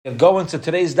Going to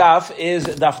today's daf is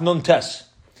daf Nun Tes,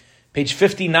 page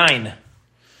 59.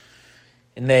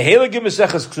 In the Heilige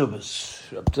Maseches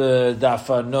Ksubas, up to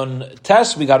daf Nun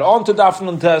Tes, we got on to daf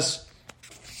Nun Tes,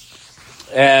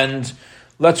 and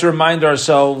let's remind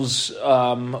ourselves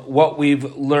what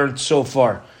we've learned so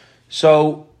far.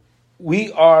 So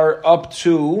we are up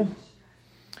to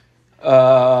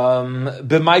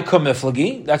B'mai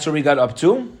Komiflagi, that's where we got up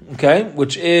to, okay,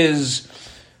 which is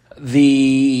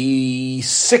the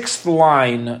sixth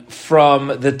line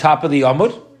from the top of the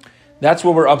Amud. That's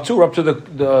what we're up to. We're up to the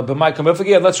B'mai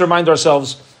Komiflagi, and let's remind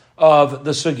ourselves of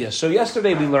the sugya. So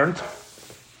yesterday we learned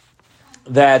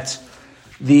that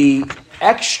the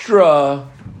extra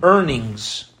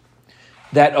earnings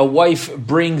that a wife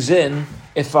brings in,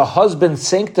 if a husband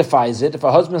sanctifies it, if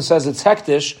a husband says it's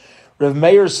hektish, Rav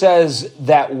Meir says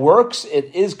that works,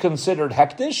 it is considered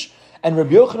hektish, and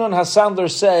Rabbi Yochanan HaSandler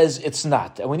says it's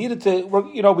not. And we needed to,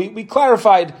 we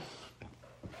clarified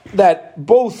that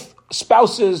both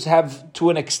spouses have,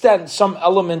 to an extent, some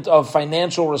element of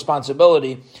financial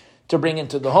responsibility to bring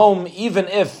into the home. Even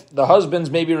if the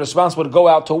husbands may be responsible to go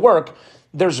out to work,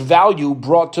 there's value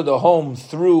brought to the home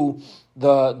through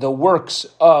the works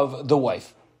of the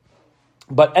wife.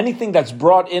 But anything that's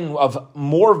brought in of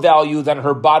more value than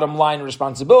her bottom line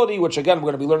responsibility, which again we're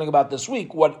going to be learning about this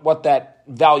week, what that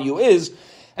value is,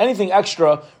 anything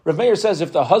extra, Rav Meir says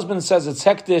if the husband says it's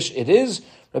hektish, it is.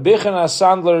 Rabbi Yochanan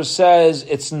HaSandler says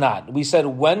it's not. We said,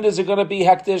 when is it going to be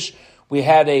hektish? We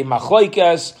had a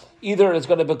machlokes. Either it's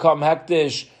going to become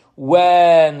hektish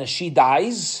when she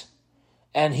dies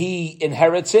and he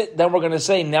inherits it, then we're going to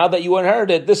say, now that you inherit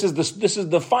it, this is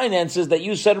the finances that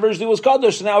you said originally was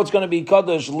kaddish, so now it's going to be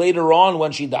kaddish later on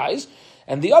when she dies.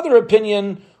 And the other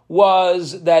opinion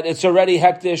was that it's already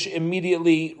hektish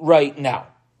immediately right now.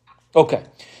 Okay.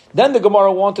 Then the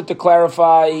Gemara wanted to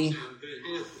clarify. If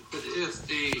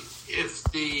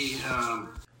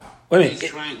he's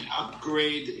trying to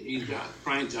upgrade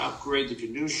the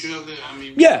kedusha of it.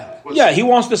 Yeah. He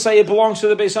wants to say it belongs to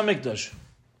the Beis Hamikdash.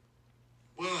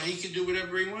 Well, he can do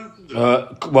whatever he wants to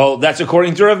do. Well, that's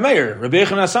according to Rav Meir. Rabbi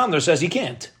Yochanan HaSandler says he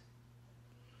can't.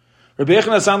 Rabbi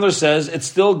Yochanan HaSandler says it's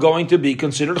still going to be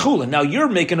considered chulin. Now, you're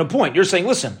making a point. You're saying,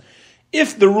 listen,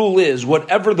 if the rule is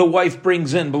whatever the wife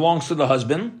brings in belongs to the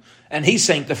husband, and he's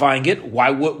sanctifying it,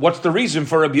 what's the reason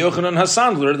for Rabbi Yochanan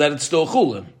HaSandler that it's still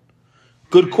chulin?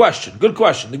 Good question. The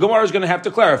Gemara is going to have to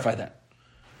clarify that.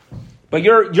 But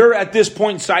you're at this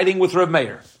point siding with Rav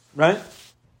Meir, right?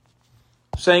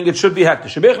 Saying it should be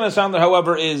hektish. Rabbi Yochanan HaSandler,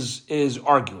 however, is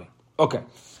arguing. Okay,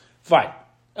 fine.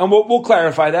 And we'll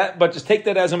clarify that, but just take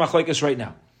that as a machlokes right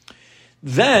now.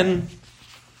 Then,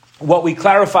 what we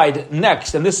clarified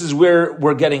next, and this is where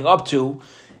we're getting up to,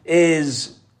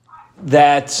 is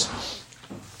that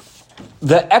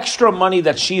the extra money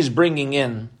that she's bringing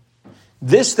in,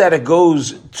 that it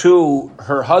goes to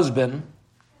her husband,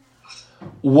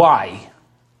 why?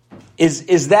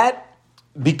 Is that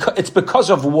because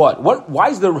of what? Why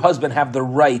does the husband have the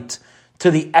right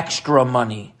to the extra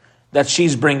money that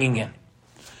she's bringing in?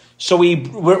 So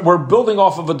we're building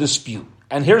off of a dispute.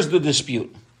 And here's the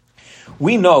dispute.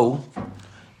 We know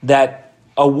that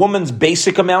a woman's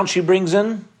basic amount she brings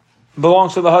in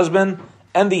belongs to the husband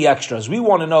and the extras. We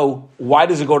want to know, why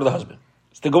does it go to the husband?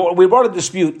 We brought a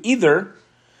dispute. Either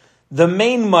the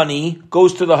main money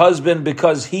goes to the husband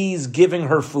because he's giving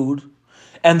her food,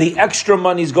 and the extra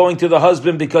money is going to the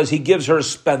husband because he gives her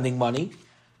spending money.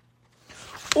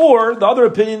 Or the other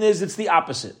opinion is it's the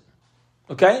opposite.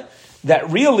 Okay? That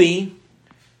really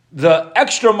the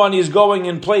extra money is going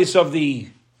in place of the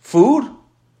food,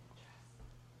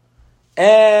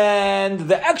 and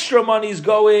the extra money is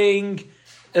going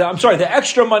in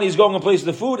place of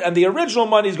the food, and the original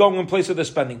money is going in place of the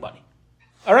spending money.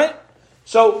 All right?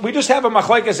 So we just have a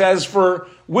machlokes as for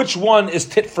which one is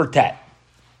tit for tat.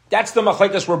 That's the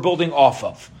machlokes we're building off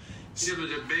of. Yeah,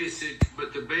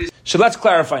 but the basic. So let's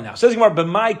clarify now. Says Gemara,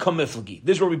 B'mai Komiflagi.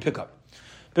 This is where we pick up.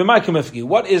 B'mai Komiflagi.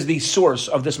 What is the source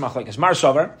of this machlokes? Mar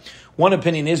Savar. One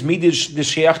opinion is midid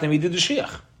d'shiach and midid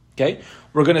d'shiach. Okay,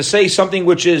 we're going to say something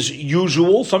which is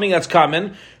usual, something that's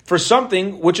common, for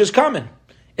something which is common.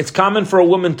 It's common for a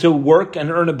woman to work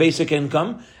and earn a basic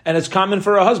income, and it's common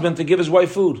for a husband to give his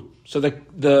wife food. So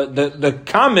the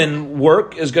common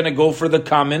work is going to go for the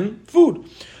common food.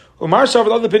 Umar Savar,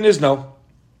 the other opinion is no.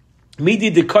 Midi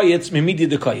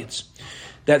dekayitz.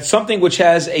 That something which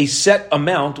has a set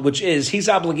amount, which is he's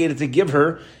obligated to give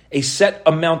her a set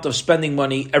amount of spending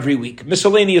money every week.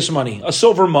 Miscellaneous money, a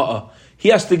silver ma'ah. He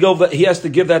has to give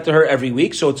that to her every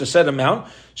week, so it's a set amount.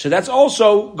 So that's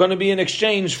also going to be in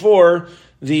exchange for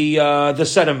the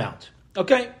set amount.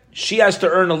 Okay, she has to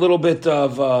earn a little bit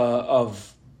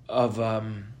of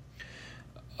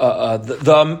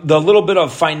the little bit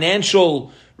of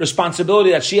financial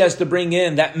responsibility that she has to bring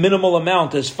in, that minimal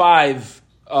amount is five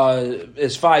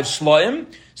slaim.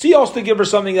 So he also to give her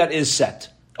something that is set.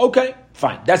 Okay,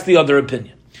 fine. That's the other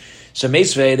opinion. So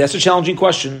Meisvei, that's a challenging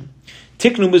question.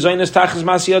 Tiknu b'zaynas tachas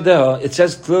masiyadeha. It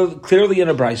says clearly in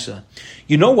a brisa.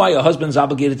 You know why a husband's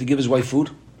obligated to give his wife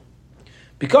food?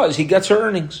 Because he gets her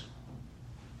earnings.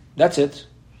 That's it.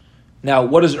 Now,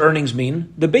 what does earnings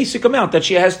mean? The basic amount that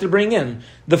she has to bring in.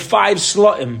 The 5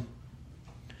 sla'im.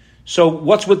 So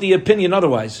what's with the opinion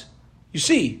otherwise? You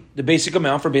see, the basic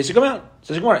amount for basic amount. It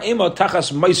says, Ema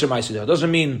tachas meiser meiser.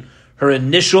 Doesn't mean her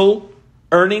initial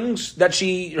earnings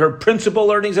her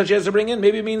principal earnings that she has to bring in.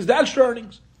 Maybe it means the extra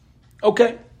earnings.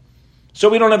 Okay. So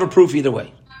we don't have a proof either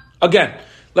way. Again,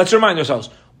 let's remind ourselves.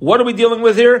 What are we dealing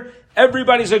with here?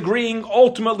 Everybody's agreeing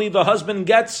ultimately the husband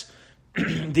gets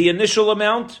the initial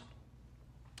amount,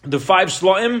 the 5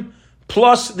 sla'im,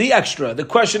 plus the extra. The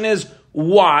question is,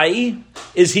 why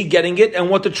is he getting it and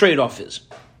what the trade-off is?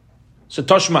 So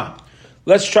Toshma,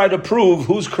 let's try to prove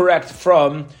who's correct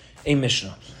from a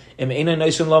Mishnah. If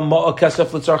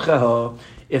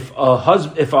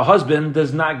a husband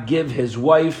does not give his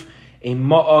wife a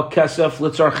ma'a kesef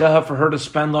litzarcheha for her to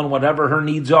spend on whatever her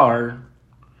needs are,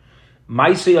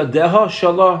 ma'aseh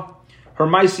shalah, her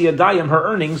ma'aseh yadayim, her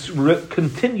earnings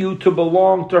continue to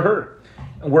belong to her.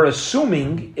 And we're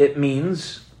assuming it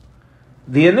means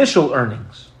the initial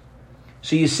earnings.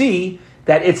 So you see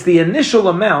that it's the initial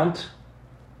amount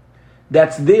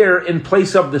that's there in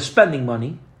place of the spending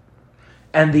money,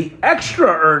 and the extra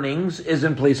earnings is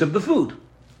in place of the food.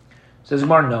 Says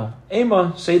Gemara, no.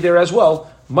 Ema, say there as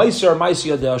well, Meiser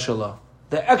Meiser Yadeh Shalah.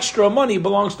 The extra money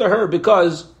belongs to her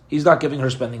because he's not giving her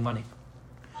spending money.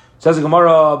 Says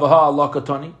Gemara, Baha Allah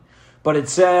Katani. But it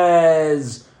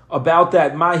says about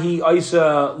that, Mahi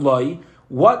Isa Loi,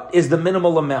 what is the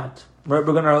minimal amount? We're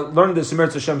going to learn this in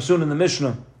Meretz Hashem soon in the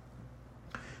Mishnah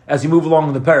as you move along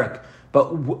in the parak.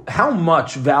 But how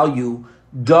much value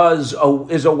is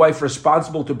a wife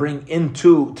responsible to bring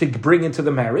into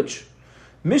the marriage?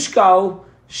 Mishkal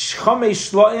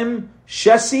Chamesh Shloim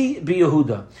Shesi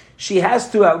B'Yehuda. She has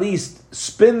to at least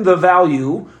spin the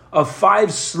value of 5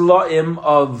 Shloim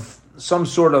of some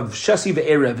sort of Shesi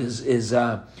Ve'erev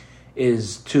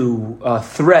is to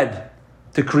thread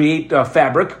to create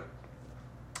fabric.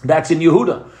 That's in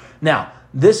Yehuda. Now,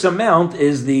 this amount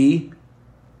is the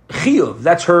chiyuv.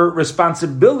 That's her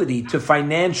responsibility to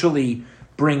financially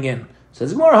bring in.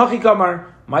 Says more hachi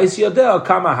kamar ma'isiyadeh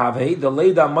kama have the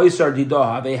leida ma'isar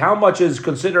didah have. How much is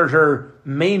considered her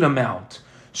main amount,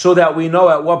 so that we know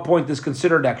at what point is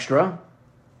considered extra,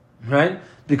 right?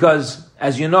 Because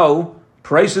as you know,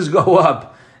 prices go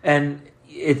up, and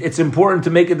it's important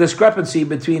to make a discrepancy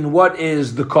between what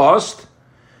is the cost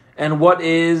and what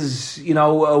is,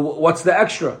 what's the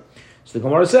extra. So the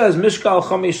Gemara says, Mishkal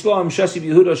Chamesh Shloim Shesi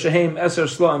Yehuda Shehem Eser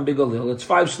Shloim B'Galil. It's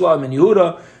 5 Shloim in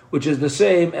Yehuda, which is the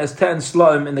same as 10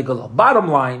 Shloim in the Galil. Bottom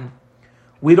line,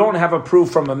 we don't have a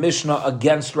proof from a Mishnah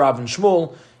against Rav and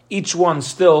Shmuel. Each one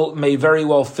still may very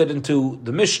well fit into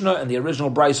the Mishnah and the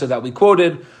original brisa that we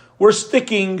quoted. We're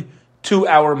sticking to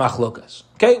our machlokas.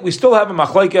 Okay, we still have a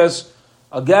machlokas.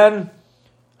 Again,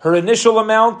 her initial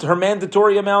amount, her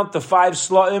mandatory amount, the 5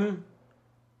 Shloim,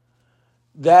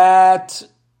 that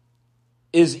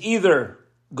is either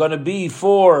going to be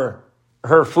for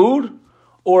her food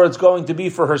or it's going to be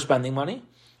for her spending money.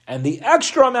 And the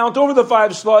extra amount over the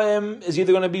 5 sla'im is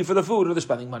either going to be for the food or the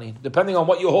spending money. Depending on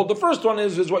what you hold the first one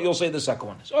is what you'll say the second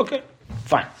one is. Okay,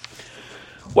 fine.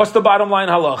 What's the bottom line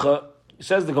halacha? It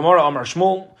says the Gemara Amar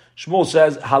Shmuel. Shmuel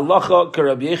says, halacha ka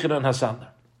Rabbi Yechanan Hasander.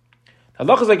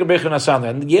 Halacha is like Rabbi Yechanan Hasander.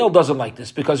 And Yale doesn't like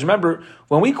this because remember,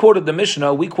 when we quoted the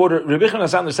Mishnah, Rabbi Yechanan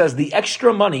Hasander says the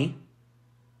extra money,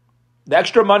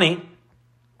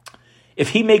 if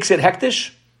he makes it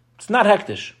hektish, it's not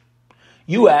hektish.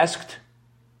 You asked,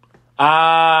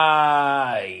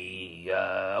 a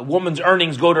woman's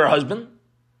earnings go to her husband.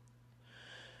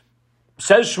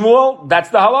 Says Shmuel, that's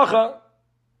the halacha.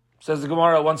 Says the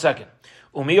Gemara, 1 second.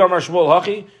 Umi Amar Shmuel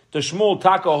Hachi, does Shmuel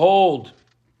Taka hold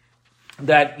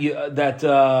that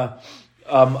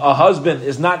a husband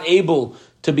is not able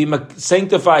to be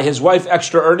sanctify his wife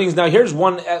extra earnings? Now here's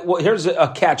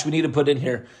a catch we need to put in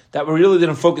here that we really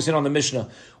didn't focus in on the Mishnah.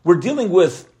 We're dealing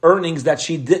with earnings that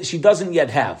she doesn't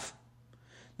yet have.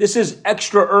 This is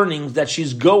extra earnings that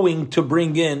she's going to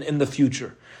bring in the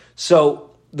future.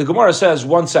 So the Gemara says,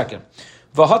 1 second.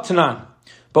 V'hatanan.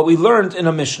 But we learned in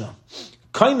a Mishnah.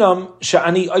 Kainam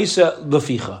sha'ani aisa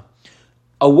leficha.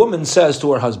 A woman says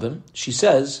to her husband, she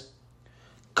says,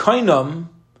 Kainam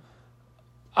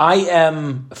I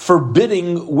am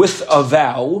forbidding with a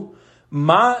vow,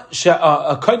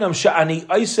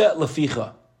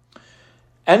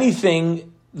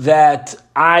 anything that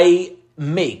I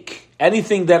make,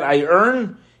 anything that I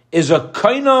earn is a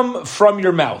kainam from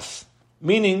your mouth.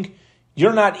 Meaning,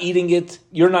 you're not eating it,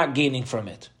 you're not gaining from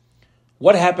it.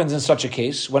 What happens in such a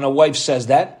case when a wife says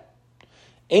that?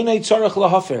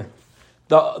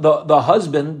 The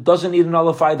husband doesn't need to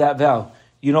nullify that vow.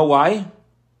 You know why?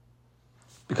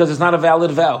 Because it's not a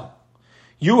valid vow.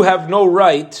 You have no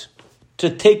right to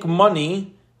take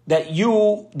money that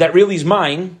really is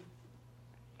mine,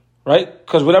 right?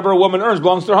 Because whatever a woman earns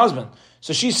belongs to her husband.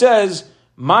 So she says,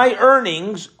 my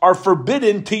earnings are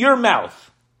forbidden to your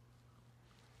mouth.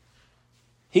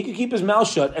 He could keep his mouth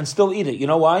shut and still eat it. You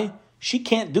know why? She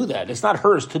can't do that. It's not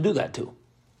hers to do that to.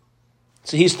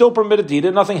 So he's still permitted to eat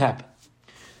it. Nothing happened.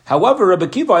 However, Rabbi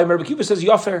Kiva says,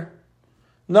 Yafer.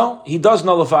 No, he does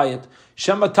nullify it.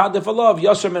 Shema tadif alav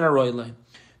yasser min haroile.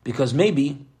 Because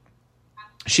maybe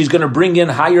she's going to bring in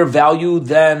higher value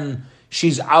than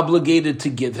she's obligated to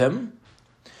give him.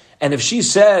 And if she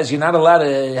says you're not allowed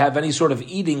to have any sort of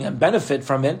eating and benefit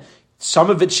from it, some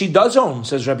of it she does own,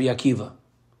 says Rabbi Akiva.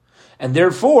 And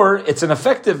therefore, it's an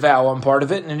effective vow on part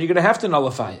of it, and you're going to have to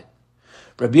nullify it.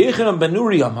 Rabbi Yechanan ben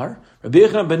Nuri Amar, Rabbi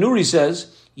Yechanan ben Nuri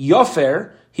says,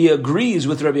 Yofer, he agrees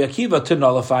with Rabbi Akiva to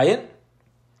nullify it,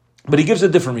 but he gives a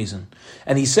different reason.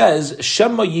 And he says,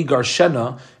 Shema yigar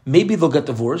shena, maybe they'll get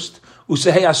divorced,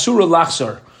 usehei asura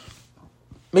lachsar.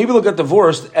 Maybe they'll get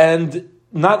divorced, and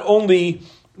not only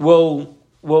will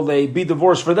they be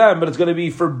divorced for them, but it's going to be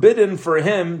forbidden for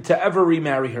him to ever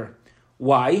remarry her.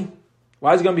 Why?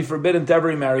 Why is it going to be forbidden to ever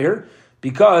remarry her?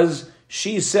 Because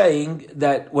she's saying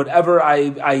that whatever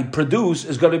I produce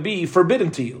is going to be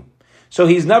forbidden to you. So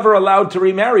he's never allowed to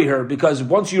remarry her, because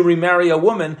once you remarry a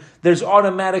woman, there's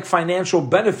automatic financial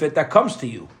benefit that comes to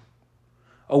you.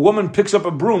 A woman picks up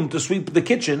a broom to sweep the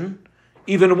kitchen,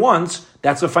 even once,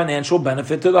 that's a financial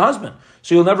benefit to the husband.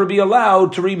 So you'll never be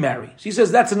allowed to remarry. So he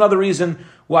says that's another reason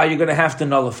why you're going to have to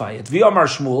nullify it. V'yamar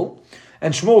Shmuel,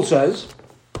 and Shmuel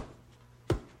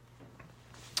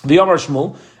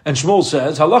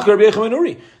says, Halacha Rabbi Yechanan ben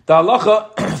Nuri. The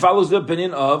halacha follows the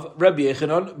opinion of Rabbi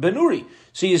Yechanan ben Nuri.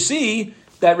 So you see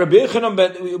that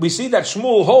we see that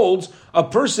Shmuel holds a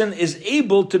person is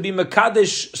able to be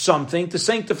mekadesh something, to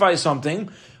sanctify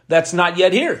something that's not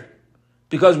yet here.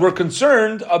 Because we're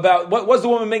concerned about what's the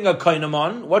woman making a kainam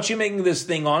on? What's she making this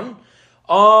thing on?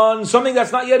 On something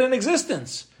that's not yet in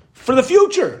existence. For the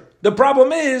future. The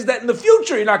problem is that in the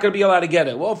future you're not going to be allowed to get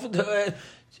it. Well,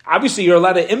 obviously you're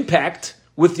allowed to impact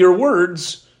with your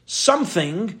words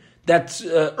something that's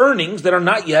earnings that are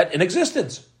not yet in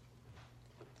existence.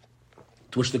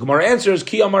 To which the Gemara answers,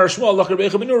 Ki Amar Shmuel Lach Rabbi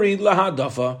Yechanan ben Nuri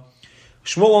lahadafa.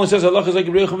 Shmuel only says halacha is like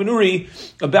Rabbi Yechanan ben Nuri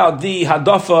about the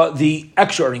hadafa, the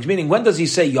extra earnings. Meaning, when does he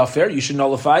say yafer? You should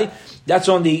nullify. That's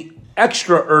on the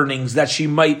extra earnings that she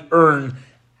might earn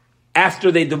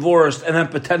after they divorced and then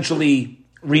potentially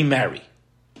remarry,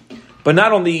 but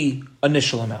not on the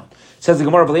initial amount. Says the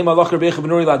Gemara,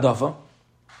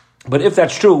 but if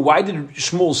that's true, why did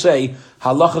Shmuel say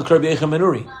halacha Rabbi Yechanan ben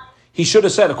Nuri? He should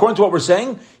have said, according to what we're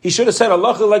saying, he should have said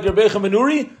halacha like Rabbi Yechanan ben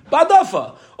Nuri,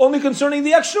 badafa, only concerning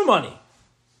the extra money.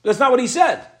 That's not what he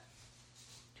said.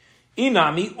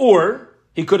 Inami, or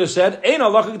he could have said, Ein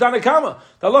halacha Tanakama.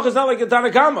 The halacha is not like a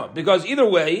Tanakama, because either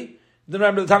way,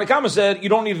 remember the Tanakama said you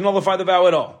don't need to nullify the vow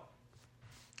at all.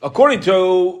 According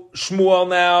to Shmuel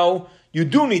now, you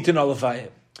do need to nullify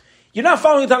it. You're not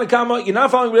following Tanakama, you're not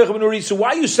following Rabbi Yechanan ben Nuri, so why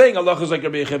are you saying halacha is like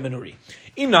Rabbi Yechanan ben Nuri?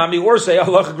 Inami, or say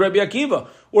halacha Rabbi Akiva,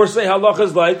 or say halacha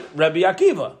is like Rabbi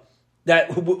Akiva,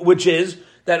 which is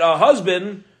that a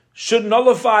husband should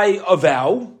nullify a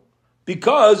vow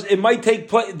because it might take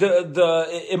place.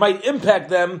 It might impact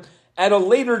them at a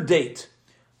later date.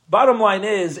 Bottom line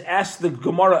is, ask the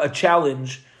Gemara a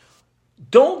challenge.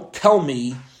 Don't tell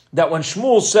me that when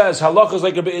Shmuel says halacha is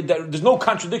like there's no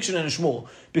contradiction in Shmuel,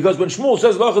 because when Shmuel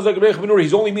says halacha is like Rabbi Yechanan ben Nuri,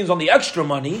 he only means on the extra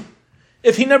money.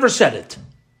 If he never said it,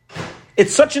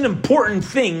 it's such an important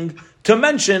thing to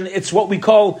mention. It's what we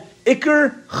call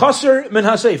ikar chaser min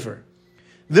hasefer.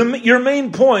 Your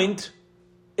main point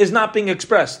is not being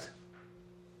expressed,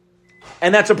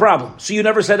 and that's a problem. So you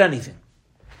never said anything.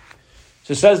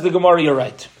 So says the Gemara, you're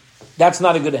right. That's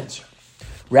not a good answer.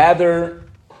 Rather,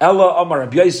 Ella Amar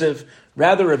Rabbi Yosef.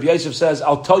 Rather, Rabbi Yosef says,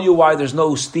 I'll tell you why there's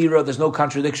no stira, there's no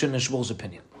contradiction in Shmuel's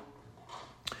opinion.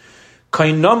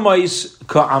 Kainamais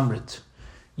ka'amrit.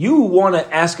 You want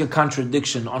to ask a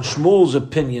contradiction on Shmuel's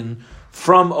opinion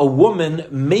from a woman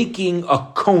making a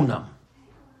konam.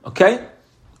 Okay?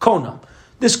 Konam.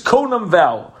 This konam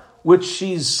vow, which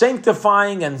she's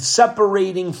sanctifying and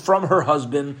separating from her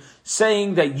husband,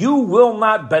 saying that you will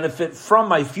not benefit from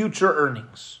my future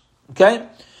earnings. Okay?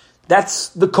 That's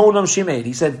the konam she made.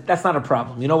 He said, that's not a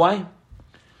problem. You know why?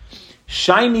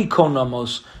 Shiny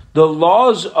konamos. The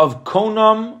laws of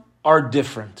konam are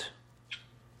different.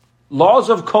 Laws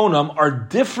of konam are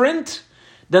different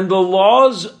than the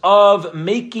laws of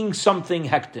making something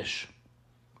hektish.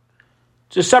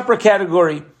 It's a separate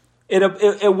category.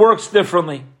 It works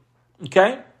differently.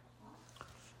 Okay?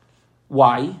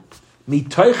 Why?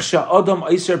 Because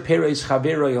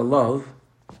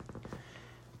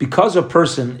a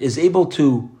person is able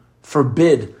to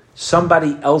forbid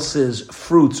somebody else's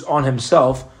fruits on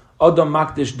himself, Adam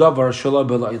makdish davar shaloi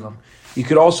b'la'ilam. You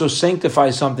could also sanctify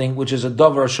something which is a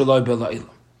davar shaloi b'la'ilam.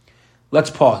 Let's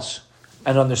pause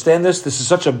and understand this. This is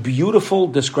such a beautiful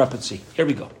discrepancy. Here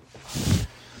we go.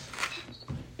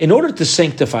 In order to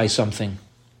sanctify something,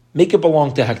 make it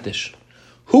belong to hektish,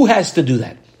 who has to do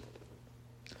that?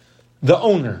 The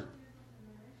owner.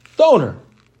 The owner.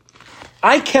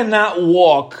 I cannot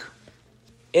walk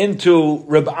into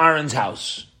Reb Aaron's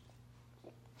house,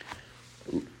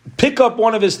 pick up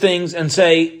one of his things and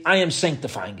say, I am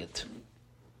sanctifying it.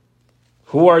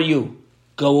 Who are you?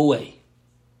 Go away.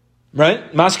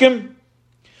 Right? Maskim?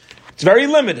 It's very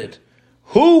limited.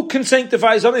 Who can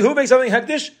sanctify something? Who makes something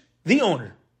hektish? The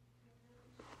owner.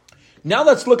 Now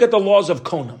let's look at the laws of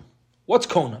konam. What's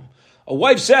konam? A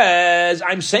wife says,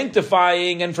 I'm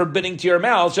sanctifying and forbidding to your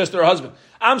mouth, just her husband.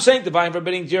 I'm sanctifying,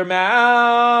 forbidding to your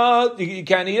mouth. You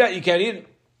can't eat it, you can't eat it.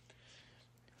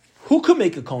 Who could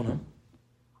make a konam?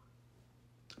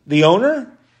 The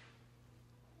owner?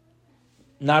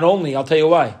 Not only, I'll tell you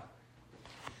why.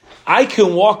 I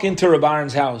can walk into Reb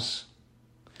Aaron's house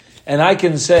and I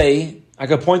can say, I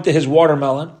can point to his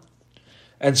watermelon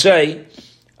and say,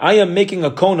 I am making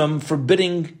a konam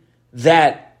forbidding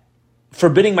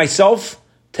myself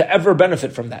to ever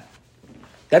benefit from that.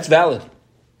 That's valid.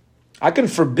 I can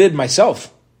forbid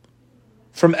myself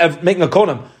from making a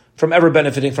konam, from ever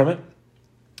benefiting from it.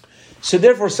 So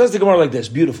therefore, says the Gemara like this,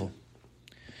 beautiful.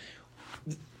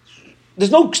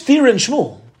 There's no stira in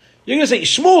Shmuel. You're going to say,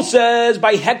 Shmuel says,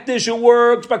 by hektish it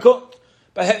works,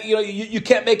 you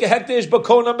can't make a hektish, but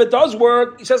konam it does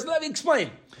work. He says, let me explain.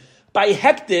 By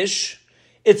hektish,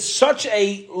 it's such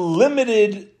a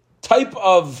limited type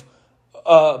of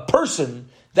person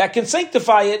that can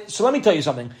sanctify it. So let me tell you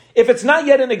something. If it's not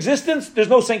yet in existence, there's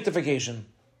no sanctification.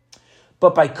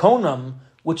 But by konam,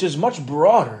 which is much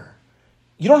broader,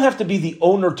 you don't have to be the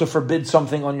owner to forbid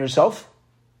something on yourself.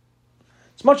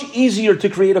 It's much easier to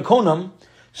create a konam.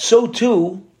 So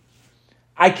too,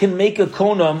 I can make a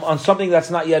konam on something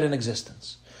that's not yet in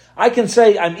existence. I can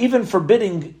say I'm even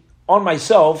forbidding on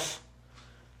myself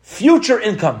future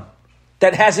income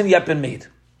that hasn't yet been made.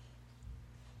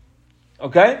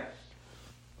 Okay?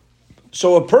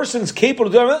 So a person's capable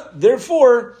of doing it.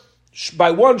 Therefore,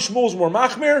 by one, Shmuel's more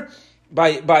machmir.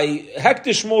 By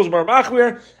hektish, Shmuel's more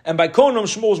machmir. And by konam,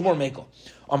 Shmuel's more mekel.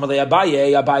 Amalei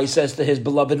Abaye says to his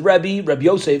beloved Rabbi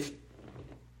Yosef,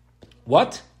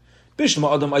 what?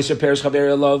 Bishma Adam Eiser Peres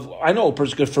Chaver Love. I know a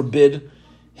person could forbid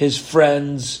his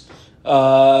friends.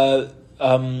 A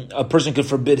person could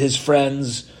forbid his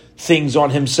friends things on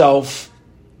himself.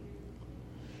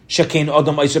 Shekein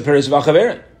Adam Eiser Peres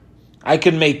Vachaver. I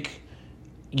can make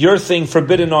your thing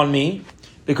forbidden on me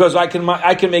because I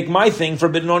can make my thing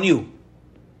forbidden on you.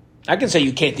 I can say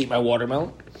you can't eat my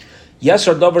watermelon. Yes,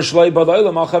 or davar shloi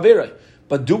b'laylam al chaverei.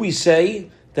 But do we say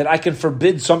that I can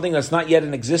forbid something that's not yet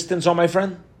in existence on my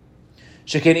friend?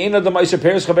 Shekein ein adam eiser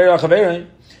peres chaver al chaverei.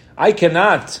 I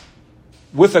cannot,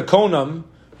 with a konam,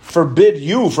 forbid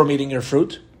you from eating your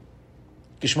fruit.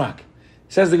 Gishmak.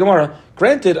 Says the Gemara,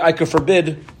 granted, I could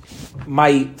forbid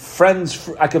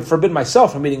I could forbid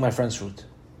myself from eating my friend's fruit.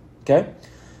 Okay?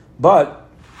 But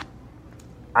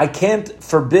I can't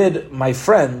forbid my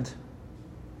friend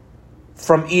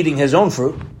from eating his own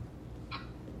fruit.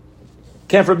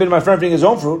 Can't forbid my friend from eating his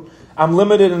own fruit. I'm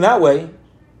limited in that way.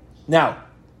 Now,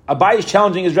 Abai is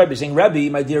challenging his Rebbe, saying,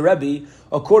 Rebbe, my dear Rebbe,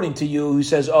 according to you, who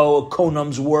says,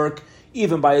 konams work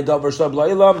even by a davar shloi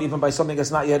b'la'ilam, even by something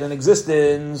that's not yet in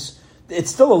existence,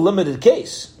 it's still a limited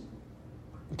case.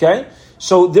 Okay?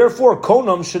 So therefore,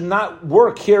 konam should not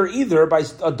work here either by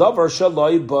a davar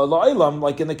shloi b'la'ilam,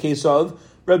 like in the case of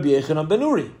Rabbi Yechanan ben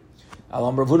Uri.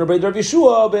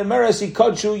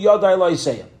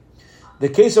 The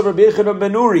case of Rabbi Yechanan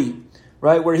ben Uri,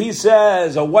 right, where he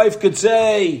says a wife could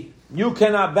say, you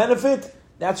cannot benefit,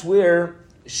 that's where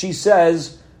she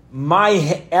says,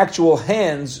 my actual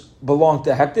hands belong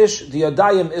to hektish, the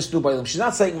yadayim isnu b'laylam. She's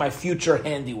not saying my future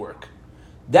handiwork.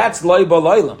 That's loy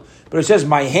b'laylam. But it says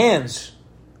my hands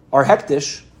are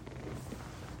hektish,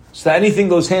 so that anything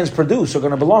those hands produce are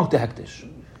going to belong to hektish.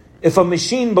 If a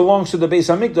machine belongs to the Beis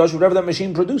Hamikdash, whatever that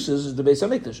machine produces is the Beis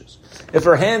Hamikdash's. If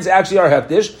her hands actually are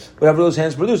hektish, whatever those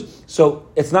hands produce. So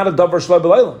it's not a davar shloi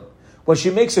b'leilam. When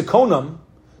she makes a konam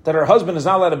that her husband is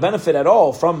not allowed to benefit at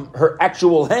all from her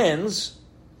actual hands,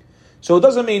 so it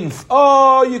doesn't mean,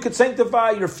 you could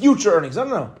sanctify your future earnings.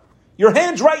 No. Your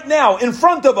hands right now in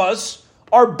front of us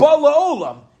are bala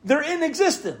olam. They're in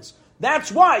existence.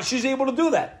 That's why she's able to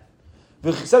do that.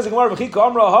 Says when a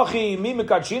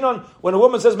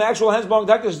woman says my actual hands belong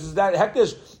to hektish, is that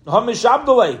hektish?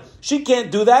 She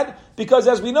can't do that because,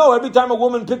 as we know, every time a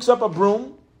woman picks up a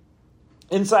broom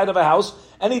inside of a house,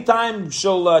 anytime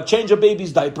she'll change a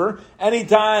baby's diaper,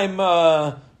 anytime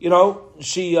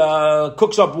she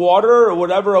cooks up water or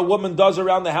whatever a woman does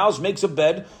around the house, makes a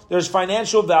bed, there's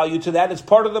financial value to that. It's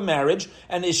part of the marriage.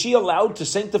 And is she allowed to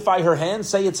sanctify her hands,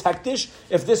 say it's hektish,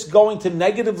 if this is going to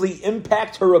negatively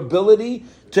impact her ability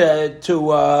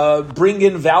to bring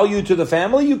in value to the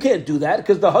family? You can't do that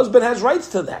because the husband has rights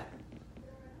to that.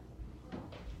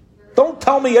 Don't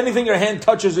tell me anything your hand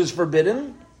touches is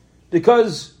forbidden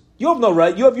because you have no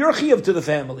right. You have your chiyuv to the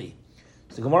family.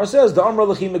 The Gemara says, "The Amra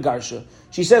Lechi Megarsha."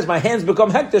 She says, "My hands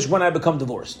become hektish when I become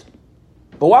divorced."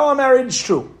 But while I'm married, it's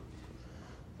true.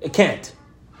 It can't.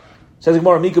 Says the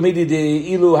Gemara, "Mika midi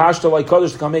de ilu hashta like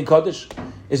kodesh kamei kodesh."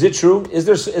 Is it true? Is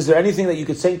there anything that you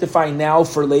could sanctify now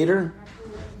for later?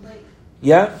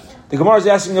 Yeah. The Gemara is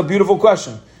asking a beautiful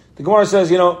question. The Gemara says,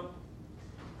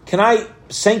 can I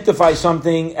sanctify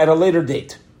something at a later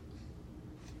date?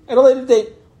 At a later date,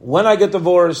 when I get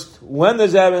divorced, when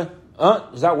there's does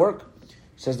that work?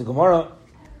 Says the Gemara,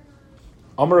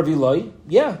 Amar Rav Ilai,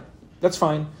 yeah, that's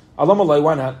fine. Alam Alai,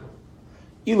 why not?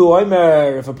 Ilu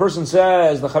Omer, if a person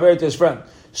says, the chaver to his friend,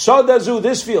 Sadazu,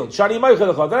 this field, Shani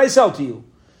Maichelecha, that I sell to you.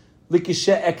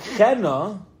 Likishe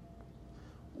Ekhena,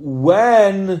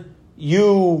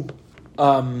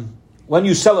 when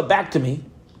you sell it back to me,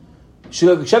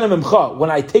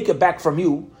 when I take it back from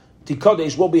you,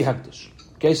 Tikadesh will be hektish.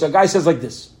 Okay, so a guy says like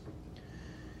this.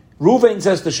 Ruvain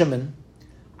says to Shimon,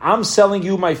 I'm selling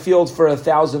you my field for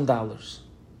 $1,000.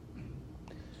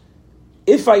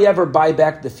 If I ever buy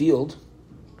back the field,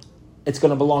 it's going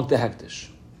to belong to hektish.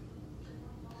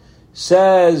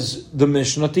 Says the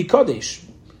Mishnah, Tikadesh.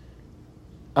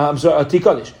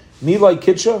 Tikadesh. Milai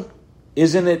Kitsha,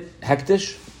 isn't it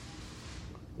hektish?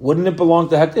 Wouldn't it belong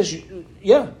to hektish?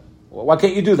 Yeah. Well, why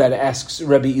can't you do that? Asks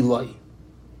Rabbi Eli.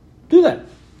 Do that.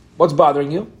 What's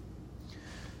bothering you?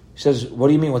 He says, what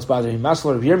do you mean what's bothering you?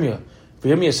 Masler of Yirmiyah.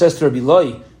 Yirmiyah says to Rabbi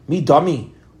Eloi, me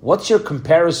dummy, what's your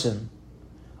comparison?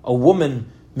 A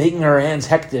woman making her hands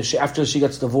hektish after she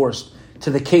gets divorced to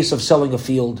the case of selling a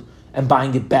field and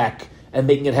buying it back and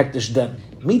making it hektish then.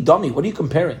 Me dummy, what are you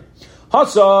comparing?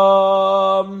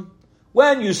 Hassam,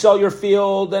 when you sell your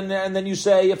field and then you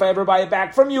say, if I ever buy it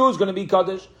back from you, it's going to be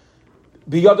kaddish.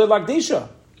 Biyadeh Lagdisha.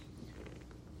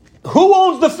 Who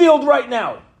owns the field right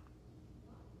now?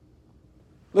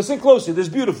 Listen closely, this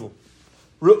is beautiful.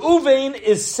 Reuven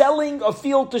is selling a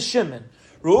field to Shimon.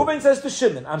 Reuven says to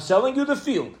Shimon, I'm selling you the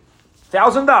field,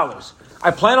 $1,000. I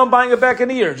plan on buying it back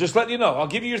in a year. Just letting you know. I'll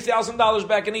give you your $1,000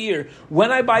 back in a year.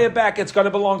 When I buy it back, it's going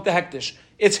to belong to hektish.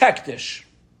 It's hektish.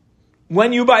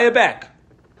 When you buy it back.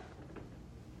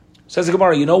 Says the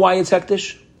Gemara, you know why it's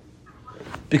hektish?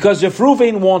 Because if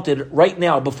Reuven wanted right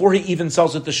now, before he even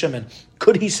sells it to Shimon,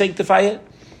 could he sanctify it?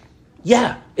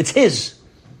 Yeah, it's his.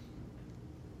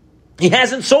 He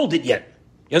hasn't sold it yet.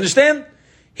 You understand?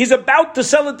 He's about to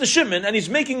sell it to Shimon, and he's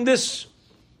making this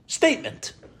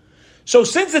statement. So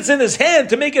since it's in his hand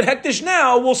to make it hektish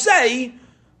now, we'll say,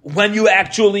 when you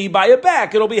actually buy it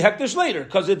back, it'll be hektish later,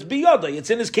 because it's biyadai, it's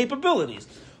in his capabilities.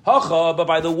 Hacha, but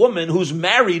by the woman who's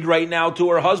married right now to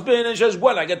her husband, and says,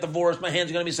 when I get divorced, my hands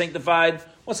are going to be sanctified.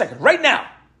 1 second, right now.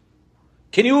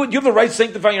 Do you have the right to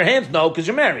sanctify your hands? No, because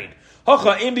you're married. It's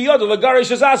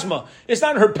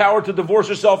not in her power to divorce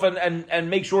herself and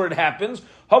make sure it happens.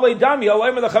 So you know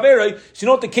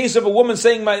what the case of a woman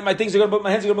saying my hands are going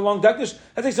to belong to hektish?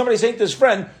 I think somebody saying to his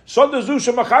friend,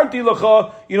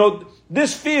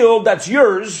 this field that's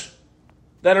yours,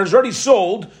 that is already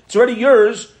sold, it's already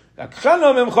yours.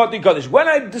 When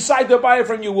I decide to buy it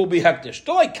from you, will be hektish.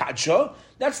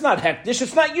 That's not hektish.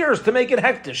 It's not yours to make it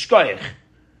hektish.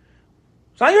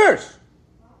 It's not yours.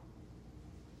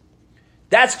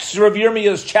 That's Rav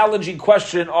Yirmiyah's challenging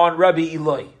question on Rabbi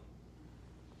Eloi.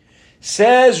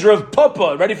 Says Rav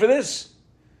Papa, ready for this?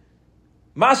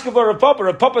 Maskeva Rav Papa.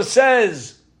 Rav Papa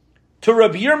says to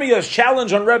Rav Yirmiyah's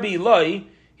challenge on Rabbi Eloi,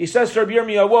 he says to Rav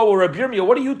Yirmiyah, whoa, Rav Yirmiyah,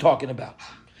 what are you talking about?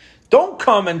 Don't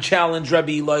come and challenge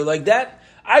Rabbi Eloi like that.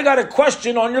 I got a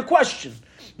question on your question.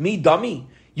 Me dummy.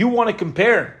 You want to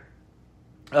compare,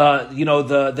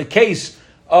 the case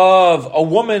of a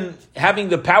woman having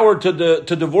the power to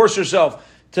divorce herself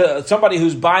to somebody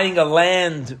who's buying a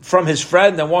land from his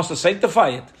friend and wants to sanctify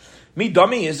it. Me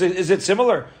dummy, is it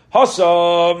similar?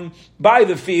 Hasam, by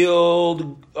the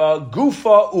field,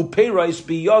 gufa upeirais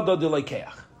biyada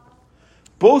delekeach.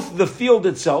 Both the field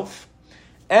itself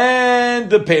and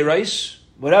the peirais,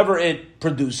 whatever it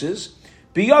produces,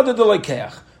 biyada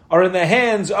delekeach, are in the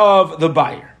hands of the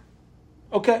buyer.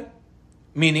 Okay?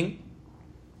 Meaning,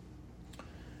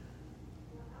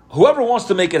 whoever wants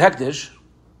to make it hektish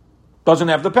doesn't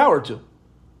have the power to.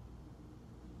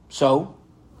 So,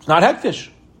 it's not hektish.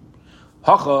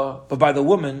 Hacha, but by the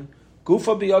woman,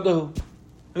 gufa biyadahu.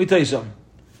 Let me tell you something.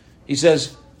 He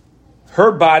says,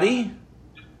 her body,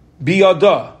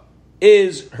 biyada,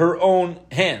 is her own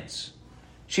hands.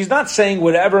 She's not saying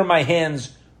whatever my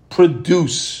hands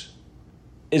produce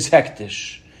is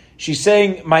hektish. She's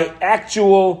saying my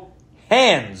actual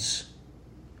hands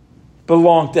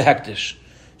belong to hektish.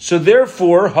 So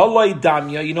therefore, halay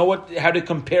damya, you know how to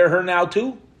compare her now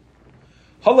to?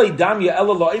 Halay damya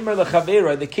ela la'imer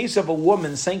lechavera, the case of a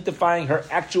woman sanctifying her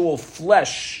actual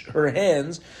flesh, her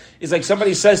hands, is like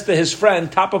somebody says to his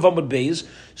friend, top of Amud Beis,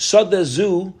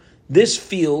 Sadazu, this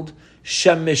field,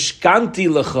 shemishkanti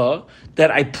lecha,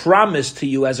 that I promised to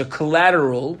you as a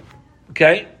collateral,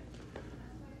 okay?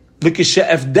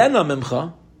 L'kishe'efdena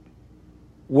mimcha,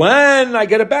 when I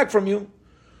get it back from you,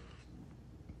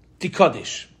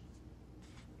 tikadish.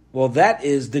 Well, that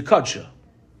is the kadsha.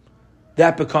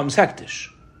 That becomes hektish.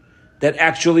 That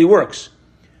actually works.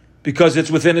 Because it's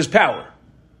within his power.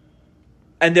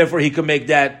 And therefore he can make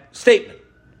that statement.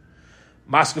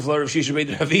 Maskefla of Shisha Beit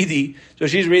Ravidi. So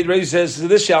Shisha Beit Ravidi says to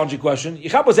this challenging question.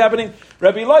 Yichab, what's happening?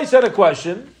 Rabbi Elai said a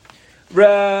question.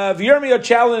 Rav Yirmiyah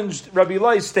challenged Rabbi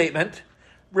Elai's statement.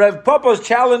 Rav Papa's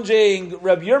challenging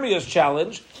Rav Yirmiyah's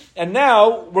challenge. And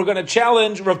now we're going to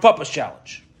challenge Rav Papa's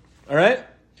challenge. All right?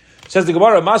 Says the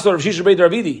Gemara, Masor of Shisha Beit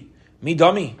Ravidi. Mi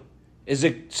dami. Is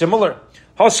it similar?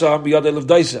 Hasa biyadei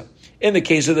levdaisa. In the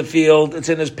case of the field, it's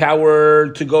in his power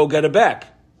to go get it back.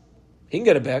 He can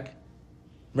get it back,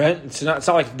 right? It's not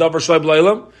like davar shleib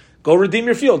leilam. Go redeem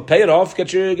your field, pay it off,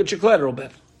 get your collateral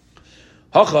back.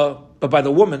 Hacha, but by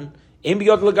the woman, im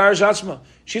biyad legarish atzma.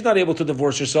 She's not able to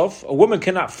divorce herself. A woman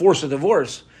cannot force a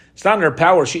divorce. It's not in her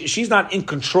power. She's not in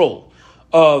control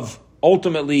of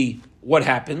ultimately what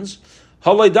happens.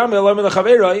 Therefore, it's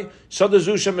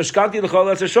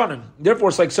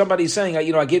like somebody saying,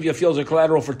 I gave you a field as a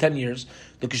collateral for 10 years.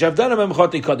 When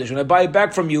I buy it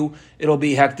back from you, it'll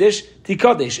be hektish,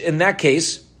 tikadish. In that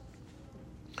case,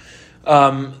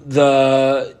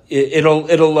 it'll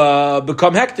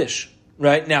become hektish.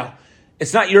 Right now,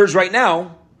 it's not yours right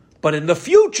now, but in the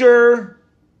future,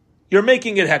 you're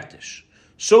making it hektish.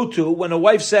 So too, when a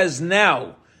wife says,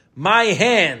 "Now, my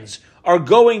hands are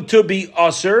going to be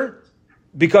usher,"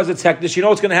 because it's hektish, you know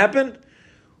what's going to happen?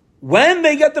 When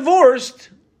they get divorced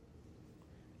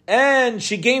and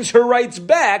she gains her rights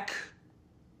back,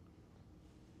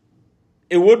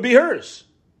 it would be hers.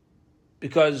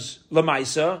 Because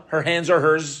Lamaisa, her hands are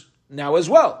hers now as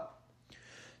well.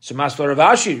 So Masfar Rav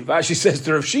Ashi says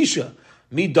to Rav Shisha,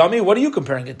 "Me dummy, what are you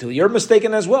comparing it to? You're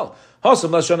mistaken as well. For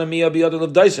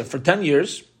 10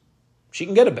 years, she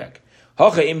can get it back.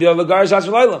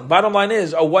 Bottom line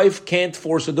is, a wife can't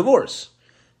force a divorce.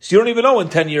 So you don't even know in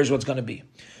 10 years what's going to be.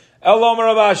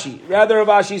 Elomar Rav Ashi. Rather, Rav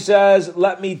Ashi says,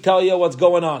 let me tell you what's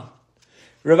going on.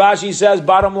 Rav Ashi says,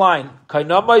 bottom line,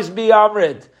 kainamais bi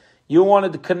amrit. You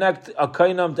wanted to connect a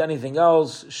kainam to anything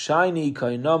else. Shiny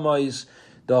kainamais.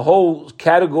 The whole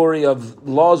category of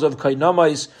laws of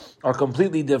kainamais are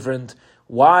completely different.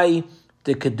 Why?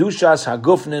 The kedushas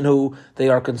haguf ninhu, they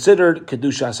are considered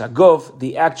kedushas haguf.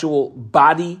 The actual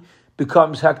body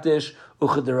becomes hektish.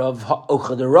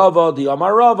 Uchaderava, the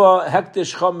amarava,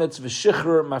 hektish chametz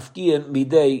v'shichr mafkiyin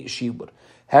midei shibur.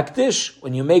 Hektish,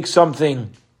 when you make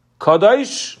something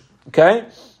kadosh, okay,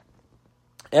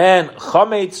 and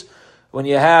chametz, when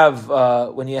you have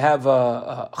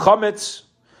chametz,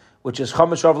 which is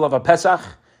chametz ravlav pesach,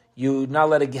 you not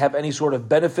let it have any sort of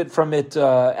benefit from it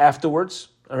afterwards.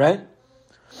 All right.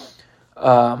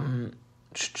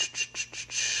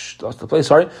 Lost the place.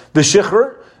 Sorry. The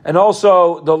shichr, and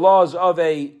also the laws of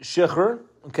a shichr.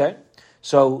 Okay.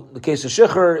 So the case of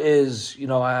shichr is,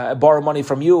 I borrow money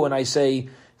from you, and I say,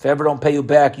 if I ever don't pay you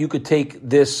back, you could take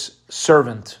this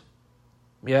servant.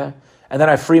 Yeah. And then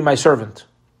I free my servant.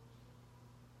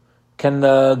 Can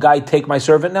the guy take my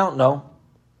servant now? No.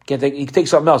 He can take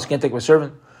something else. He can't take my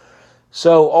servant.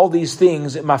 So all these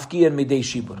things, mafkiyan midei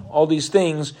shibur, all these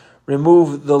things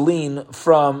remove the lien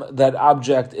from that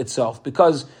object itself,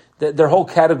 because their whole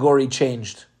category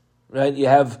changed, right? You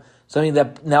have something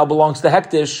that now belongs to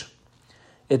hektish.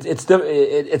 It's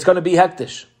going to be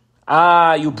hektish.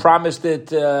 You promised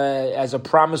it as a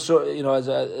promise, as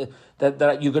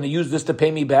that you're going to use this to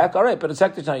pay me back. All right, but it's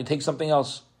hektish now. You take something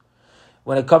else.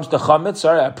 When it comes to chametz,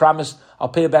 all right, I promised I'll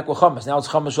pay it back with chametz. Now it's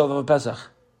chametz shel Pesach.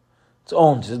 It's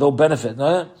owned. There's no benefit.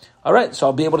 No? All right, so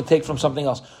I'll be able to take from something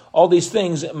else. All these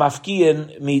things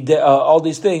mafkiyin midei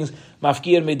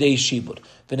shibud.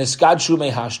 V'neskadshu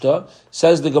mehashta,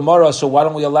 says the Gemara. So why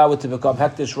don't we allow it to become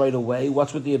hektish right away?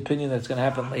 What's with the opinion that's going to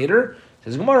happen later?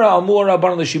 Says Gemara, Almur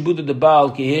Rabbanon l'shibud de Baal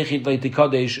ki hechit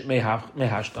v'tikadesh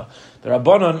mehashta. The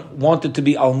Rabbanon wanted to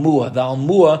be almua. The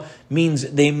almua means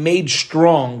they made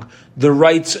strong the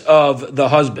rights of the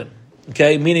husband.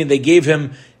 Okay, meaning they gave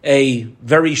him a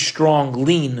very strong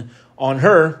lien on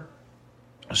her,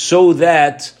 so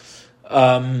that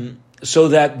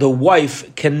the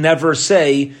wife can never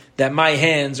say that my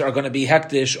hands are going to be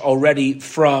hektish already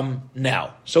from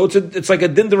now. So it's like a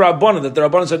din d'Rabbanan, that the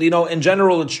Rabbanan said, in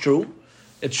general it's true.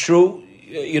 It's true,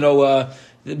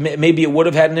 maybe it would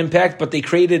have had an impact, but they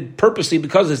created, purposely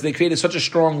because of this, they created such a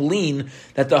strong lien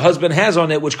that the husband has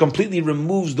on it, which completely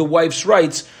removes the wife's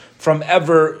rights from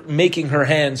ever making her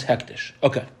hands hektish.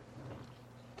 Okay.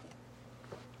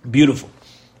 Beautiful.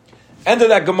 End of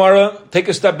that Gemara. Take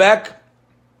a step back.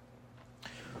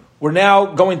 We're now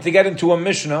going to get into a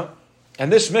Mishnah,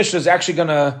 and this Mishnah is actually going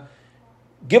to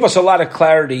give us a lot of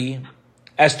clarity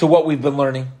as to what we've been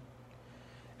learning.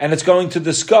 And it's going to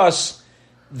discuss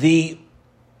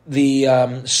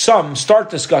start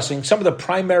discussing some of the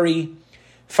primary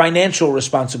financial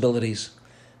responsibilities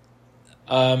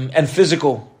and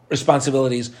physical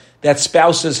responsibilities that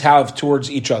spouses have towards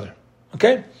each other.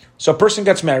 Okay? So a person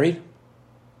gets married.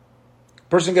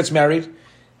 They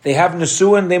have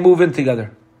nesuin, they move in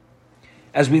together.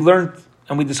 As we learned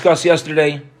and we discussed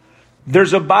yesterday,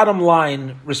 there's a bottom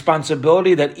line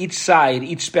responsibility that each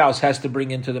spouse has to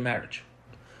bring into the marriage.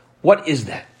 What is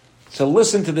that? So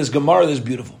listen to this Gemara, this is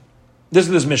beautiful. This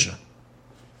is this Mishnah.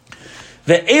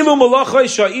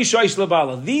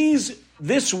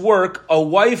 This work a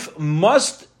wife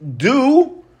must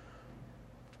do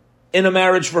in a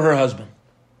marriage for her husband.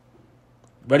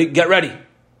 Ready? Get ready.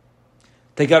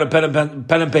 Take out a pen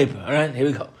and paper. All right, here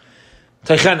we go.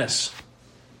 Teichenes.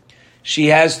 She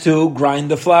has to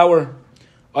grind the flour.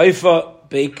 Oifa,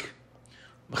 bake.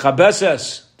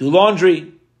 Mechabeses, do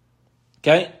laundry.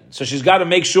 Okay? So she's got to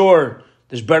make sure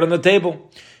there's bread on the table.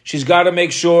 She's got to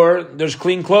make sure there's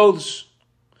clean clothes.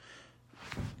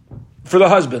 For the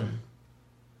husband.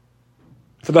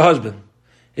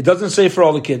 It doesn't say for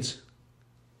all the kids.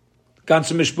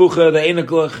 Ganze mishpucha, the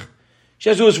einiglach. She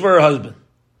has to do this for her husband.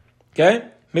 Okay?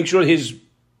 Make sure his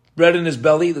bread in his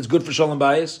belly, that's good for shalom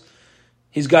bayis.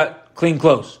 He's got clean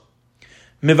clothes.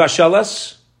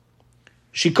 Mivashalas,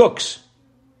 she cooks.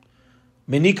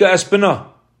 Menika espina.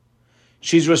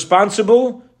 She's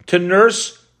responsible to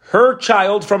nurse her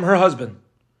child from her husband.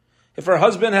 If her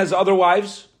husband has other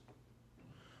wives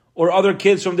or other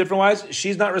kids from different wives,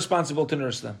 she's not responsible to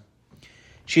nurse them.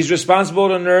 She's responsible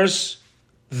to nurse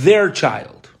their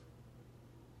child.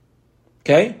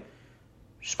 Okay?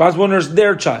 Responsible to nurse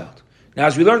their child. Now,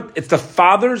 as we learned, it's the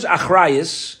father's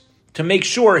achrayus to make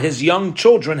sure his young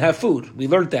children have food. We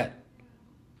learned that.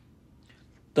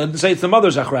 Doesn't say it's the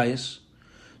mother's achrayus.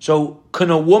 So,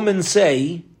 can a woman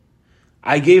say,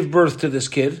 I gave birth to this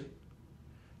kid.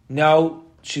 Now,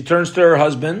 she turns to her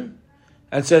husband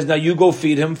and says, now you go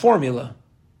feed him formula.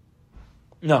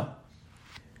 No.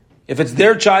 If it's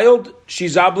their child,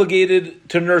 she's obligated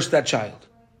to nurse that child.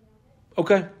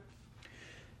 Okay.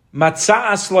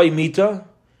 Matzah mita,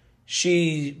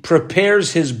 she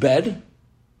prepares his bed.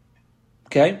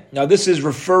 Okay. Now this is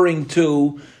referring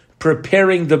to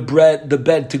preparing the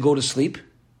bed to go to sleep.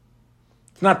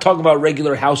 It's not talking about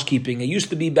regular housekeeping. It used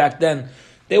to be back then,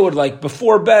 they would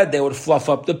before bed, they would fluff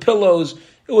up the pillows.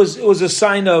 It was a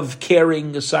sign of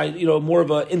caring, a sign, more of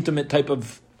an intimate type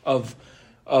of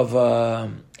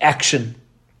action.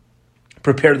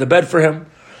 Prepare the bed for him.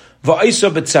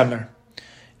 Va'isa b'tzemer.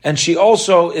 And she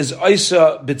also is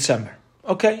Isa B'tzemer.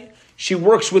 Okay? She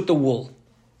works with the wool.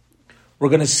 We're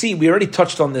going to see, we already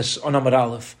touched on this on Amud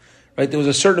Aleph, right? There was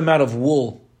a certain amount of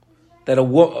wool,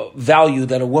 value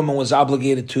that a woman was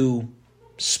obligated to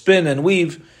spin and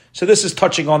weave. So this is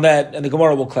touching on that, and the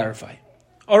Gemara will clarify.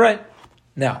 All right.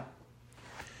 Now,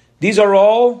 these are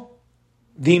all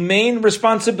the main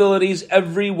responsibilities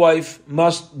every wife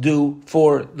must do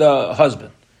for the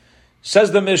husband.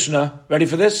 Says the Mishnah, ready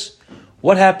for this?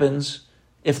 What happens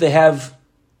if they have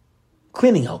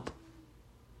cleaning help?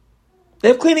 They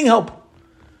have cleaning help.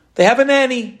 They have a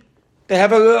nanny. They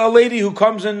have a lady who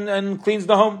comes and cleans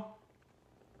the home.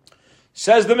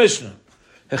 Says the Mishnah,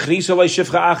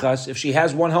 if she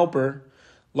has one helper,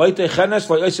 the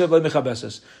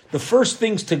first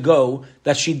things to go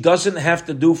that she doesn't have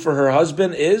to do for her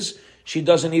husband is she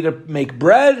doesn't need to make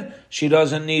bread, she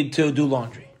doesn't need to do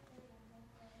laundry.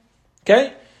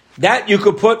 Okay? That you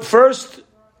could put first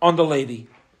on the lady.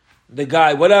 The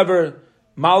guy, whatever,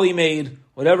 Molly maid,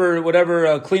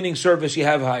 whatever cleaning service you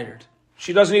have hired.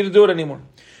 She doesn't need to do it anymore.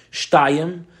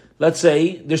 Shtayim, let's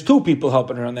say there's two people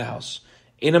helping her in the house.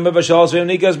 All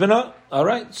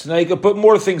right, so now you can put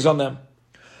more things on them.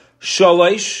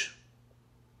 Shalish.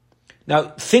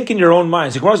 Now think in your own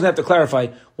minds. The Gemara doesn't have to clarify.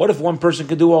 What if one person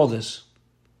could do all this?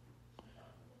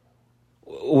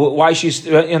 Why she's?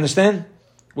 You understand?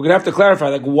 We're gonna have to clarify,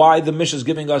 like why the Mishnah is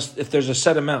giving us if there's a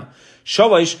set amount.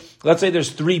 Shalish. Let's say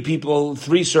there's three people,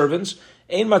 three servants.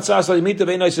 Ein matzah salimita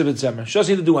ve'noiseh b'tzemer. She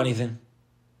doesn't need to do anything.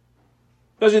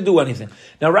 Doesn't do anything.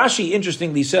 Now Rashi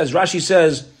interestingly says. Rashi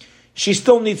says she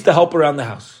still needs to help around the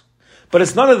house, but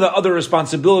it's none of the other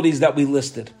responsibilities that we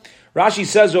listed. Rashi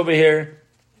says over here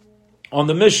on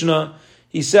the Mishnah,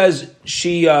 he says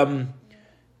it's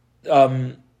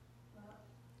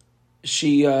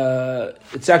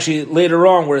actually later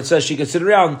on where it says she could sit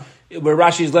around, where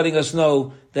Rashi is letting us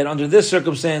know that under this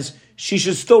circumstance, she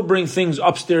should still bring things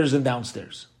upstairs and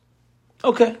downstairs.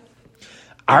 Okay.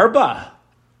 Arba.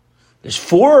 There's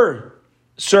 4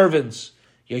 servants.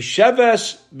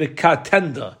 Yesheves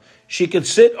b'katenda. She could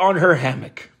sit on her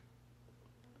hammock.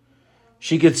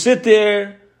 She could sit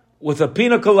there with a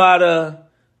pina colada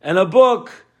and a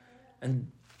book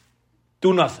and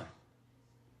do nothing.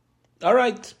 All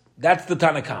right, that's the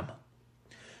Tanakama.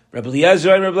 Rabbi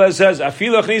Eliezer says,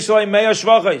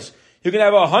 you can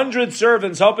have 100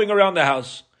 servants helping around the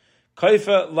house.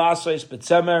 Kaifa lasais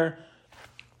betzemer.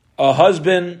 A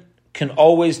husband can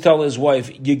always tell his wife,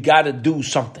 you got to do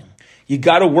something. You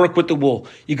got to work with the wool.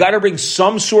 You got to bring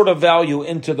some sort of value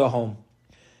into the home.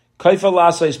 Kaifa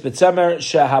lasais betzemer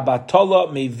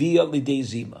shehabatola mevia lidei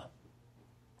zima.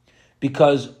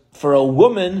 Because for a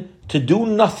woman to do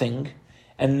nothing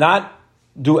and not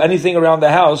do anything around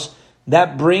the house,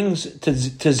 that brings to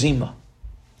zima.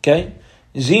 Okay?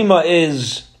 Zima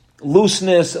is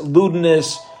looseness,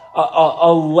 lewdness,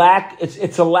 a lack.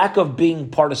 It's a lack of being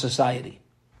part of society.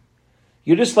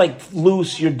 You're just like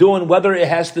loose. You're doing, whether it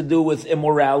has to do with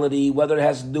immorality, whether it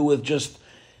has to do with just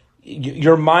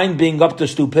your mind being up to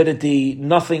stupidity,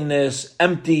 nothingness,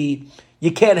 empty.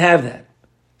 You can't have that.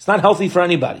 It's not healthy for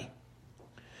anybody.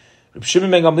 You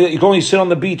can only sit on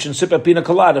the beach and sip a pina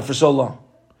colada for so long.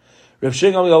 Rav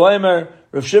Shimon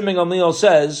Gamliel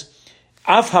says,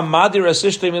 Af hamadir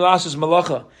asishte milasis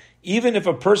malacha. Even if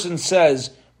a person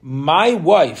says, my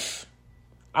wife,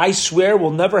 I swear,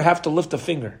 will never have to lift a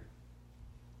finger.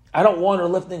 I don't want her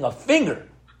lifting a finger.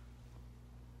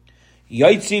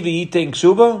 Yaitzi v'yitein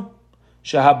ksuba,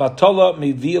 shehabatola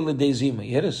mivia l'dezima.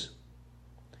 You hear this?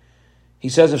 He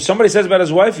says, if somebody says about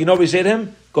his wife, you know what we say to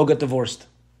him? Go get divorced.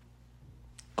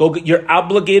 You're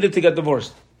obligated to get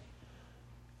divorced.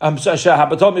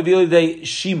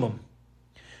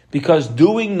 Because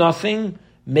doing nothing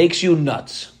makes you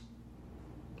nuts.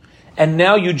 And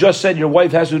now you just said your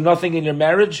wife has to do nothing in your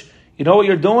marriage. You know what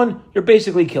you're doing? You're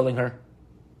basically killing her.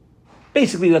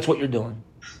 Basically, that's what you're doing.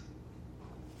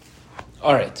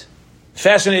 All right.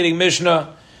 Fascinating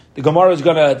Mishnah. The Gemara is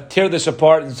going to tear this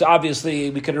apart. It's obviously,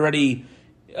 we could already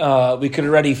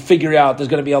figure out there's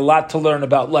going to be a lot to learn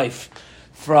about life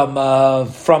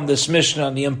from this Mishnah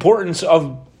and the importance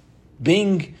of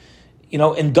being,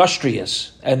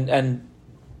 industrious and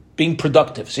being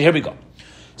productive. So here we go.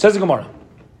 Says the Gemara.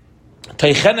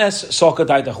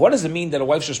 What does it mean that a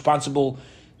wife's responsible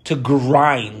to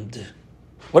grind?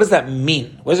 What does that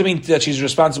mean? What does it mean that she's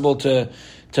responsible to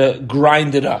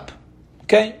grind it up?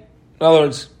 Okay? In other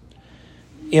words,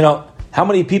 how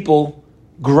many people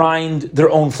grind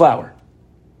their own flour?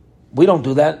 We don't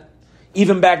do that.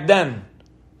 Even back then,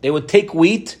 they would take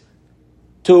wheat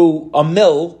to a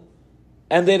mill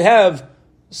and they'd have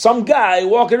some guy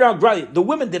walking around grinding. The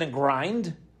women didn't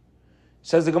grind.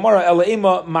 Says the Gemara,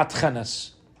 Elaima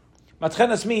matchenas.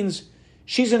 Matchenas means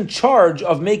she's in charge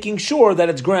of making sure that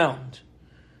it's ground.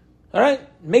 All right?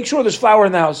 Make sure there's flour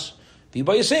in the house. Yeah.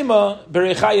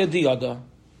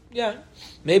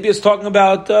 Maybe it's talking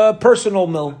about a personal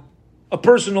mill.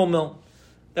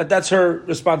 That's her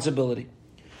responsibility.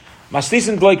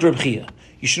 Maslisin like Reb Chia.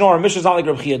 You should know our mission is not like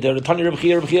Reb Chia. The Tanya Reb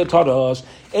Chia taught us.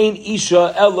 Ein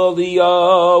isha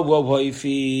eloliya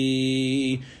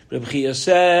wawaifi. Reb Chia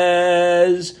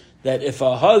says that if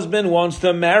a husband wants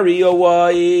to marry a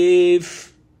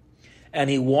wife, and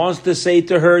he wants to say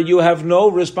to her, you have no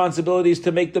responsibilities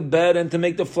to make the bed and to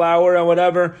make the flour and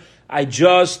whatever. I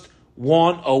just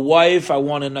want a wife. I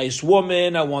want a nice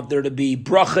woman. I want there to be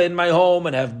bracha in my home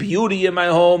and have beauty in my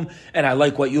home. And I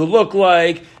like what you look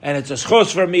like. And it's a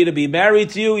schos for me to be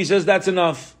married to you. He says, that's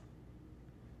enough.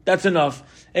 That's enough.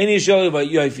 Ein isha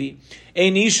yoifi.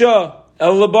 Ein isha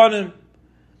el labanim.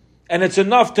 And it's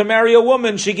enough to marry a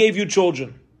woman. She gave you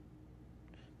children.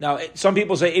 Now, some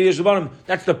people say,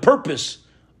 that's the purpose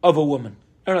of a woman.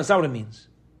 I don't know, that's not what it means.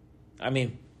 I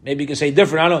mean, maybe you can say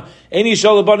different. I don't know. Any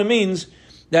shalabana means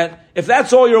that if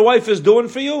that's all your wife is doing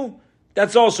for you,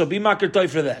 that's also, be makar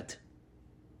for that.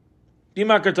 Be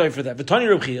makar for that. V'tani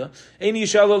Reb Chia, any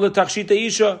shalala l'tachshita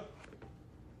isha.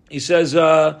 He says,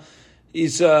 a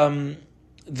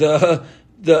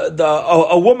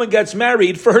woman gets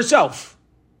married for herself.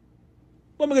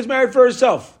 Woman gets married for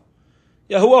herself.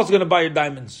 Yeah, who else is going to buy your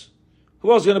diamonds?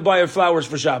 Who else is going to buy your flowers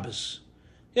for Shabbos?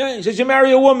 Yeah, he says, you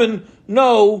marry a woman,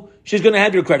 no, she's going to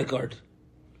have your credit card.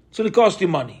 It's going to cost you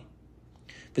money.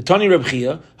 The Tani Reb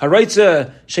Chia,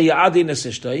 haraitza sheya'adi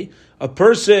nesishtai, a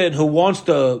person who wants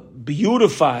to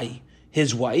beautify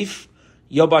his wife,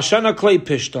 yabashana klei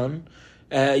pishtan,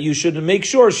 you should make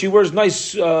sure she wears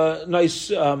nice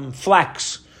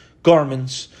flax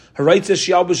garments. Haraitza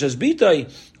sheyalbish asbitai,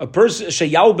 a person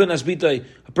sheyalbin asbitai,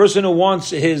 a person who wants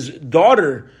his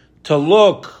daughter to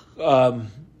look,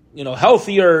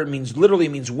 healthier, literally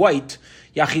means white.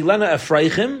 Yachilena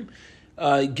efraichim,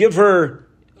 give her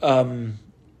a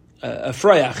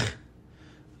frayach.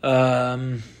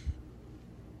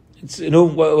 It's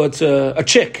what's a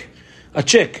chick.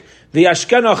 The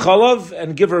ashkena chalav,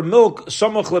 and give her milk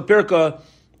samach lepirka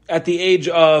at the age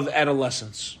of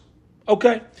adolescence.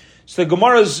 Okay, so the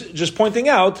Gemara is just pointing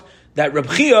out that Reb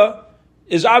Chia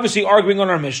is obviously arguing on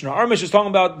our Mishnah. Our Mishnah is talking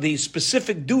about the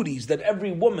specific duties that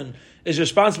every woman is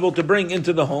responsible to bring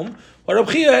into the home. But Reb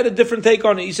Chia had a different take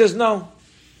on it. He says, no,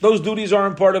 those duties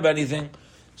aren't part of anything.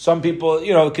 Some people,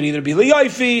 it could either be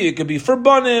liyaifi, it could be for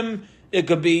banim, it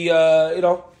could be,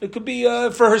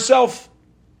 for herself.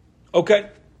 Okay.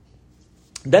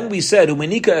 Then we said,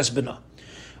 umenika esbina,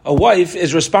 a wife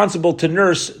is responsible to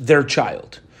nurse their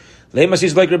child. Lemas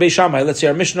is like Rabbi Shammai. Let's say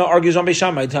our Mishnah argues on Rabbi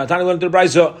Shammai.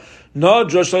 No,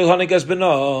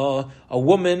 a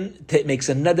woman makes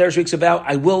a neder, speaks about,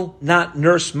 I will not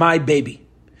nurse my baby.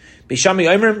 Rabbi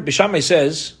Shammai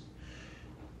says,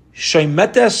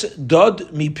 Shoimetes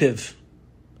dod mipiv.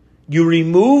 You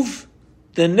remove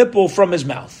the nipple from his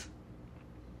mouth.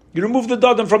 You remove the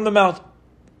dodam from the mouth.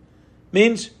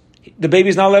 Means the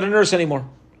baby's not allowed to nurse anymore.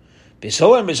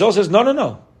 Beisol says,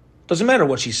 no. Doesn't matter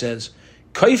what she says.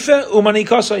 Kaife umani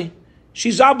kasai.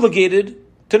 She's obligated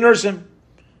to nurse him.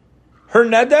 Her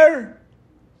neder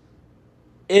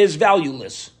is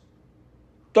valueless.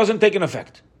 Doesn't take an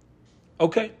effect.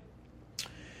 Okay.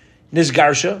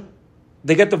 Nizgarsha,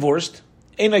 they get divorced.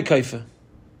 Einai kaife.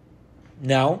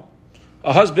 Now,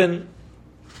 a husband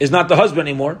is not the husband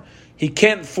anymore. He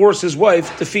can't force his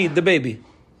wife to feed the baby.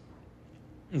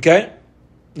 Okay?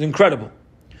 It's incredible.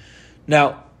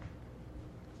 Now,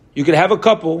 you could have a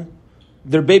couple,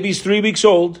 their baby's 3 weeks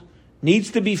old,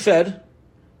 needs to be fed,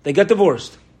 they get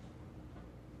divorced.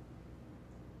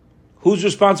 Who's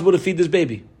responsible to feed this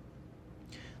baby?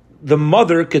 The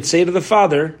mother could say to the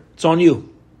father, it's on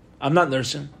you. I'm not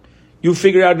nursing. You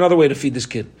figure out another way to feed this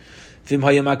kid.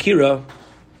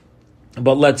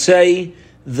 But let's say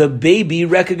the baby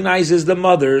recognizes the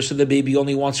mother, so the baby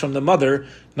only wants from the mother.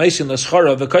 So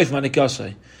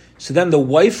then the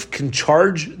wife can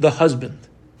charge the husband.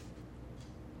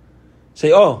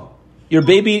 Say, oh, your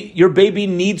baby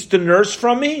needs to nurse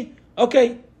from me?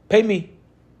 Okay, pay me.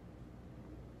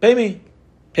 Pay me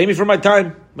for my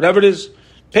time, whatever it is.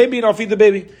 Pay me and I'll feed the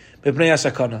baby.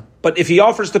 But if he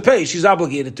offers to pay, she's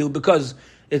obligated to, because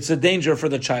it's a danger for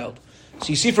the child. So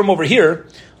you see from over here,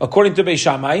 according to Beis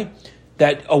Shammai,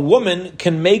 that a woman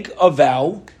can make a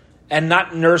vow and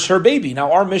not nurse her baby.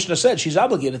 Now, our Mishnah said she's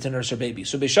obligated to nurse her baby.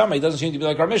 So Beis Shammai doesn't seem to be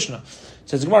like our Mishnah. It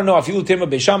says, no, afilu tema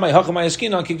Beis Shammai hachamay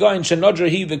eskina kigayin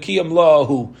shenadra hi v'kiyam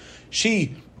lahu.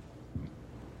 She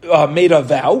made a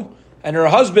vow, and her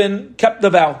husband kept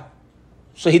the vow.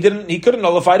 So he could have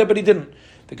nullified it, but he didn't.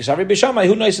 Because Beis Shammai,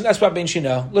 who nice and espa ben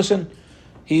shina. Listen,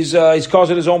 he's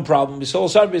causing his own problem.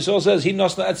 Beisol says he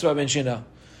nos na espa ben shina.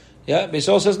 Yeah,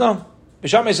 Beisol says no. Beis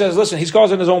Shammai says, listen, he's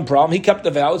causing his own problem. He kept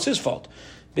the vow. It's his fault.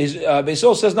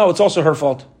 Beisol says, no, it's also her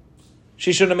fault.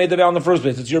 She shouldn't have made the vow in the first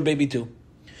place. It's your baby too.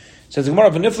 Says the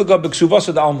Gemara, v'niflaga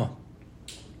b'ksuvasa d'alma.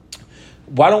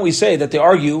 Why don't we say that they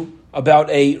argue about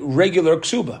a regular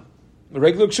ksuba? A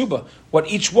regular ksuba. What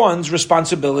each one's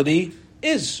responsibility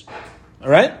is. All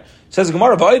right? Says the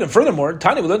Gemara, and furthermore,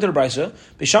 Tani, we learned in the Brisa,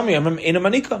 Bishami Yamim Eina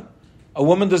Manika. A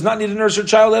woman does not need to nurse her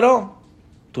child at all.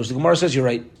 To which the Gemara says, you're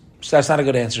right. So that's not a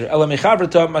good answer.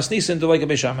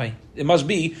 It must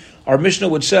be, our Mishnah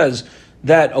which says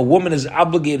that a woman is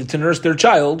obligated to nurse their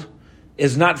child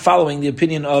is not following the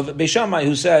opinion of Beis Shammai,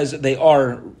 who says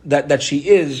that she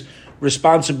is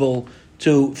responsible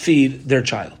to feed their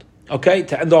child. Okay,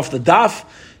 to end off the daf,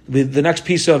 the next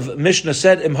piece of Mishnah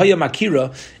said, Imhaya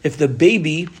Makira, if the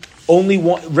baby only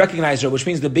recognize her, which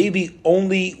means the baby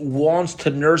only wants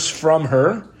to nurse from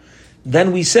her,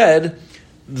 then we said,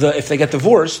 if they get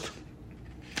divorced,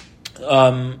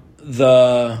 or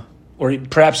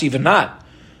perhaps even not,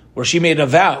 where she made a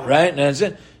vow, right? And that's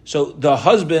it. So the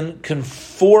husband can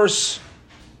pay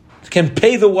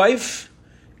the wife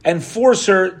and force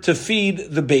her to feed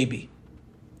the baby.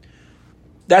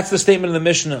 That's the statement of the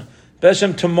Mishnah.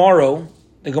 Beshem, tomorrow,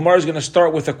 the Gemara is going to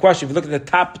start with a question. If you look at the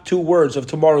top two words of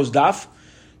tomorrow's daf,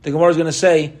 the Gemara is going to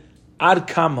say, Ad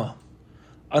kama,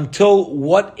 until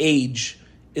what age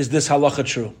is this halacha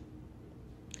true?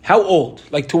 How old?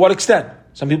 Like, to what extent?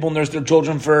 Some people nurse their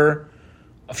children for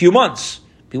a few months.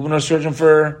 People nurse their children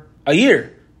for a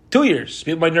year, 2 years.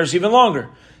 People might nurse even longer.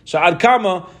 So, ad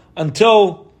kama,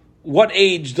 until what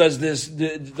age are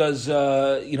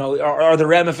the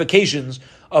ramifications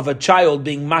of a child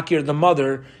being makir the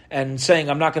mother and saying,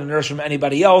 I'm not going to nurse from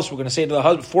anybody else. We're going to say to the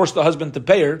husband, force the husband to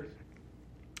pay her.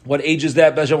 What age is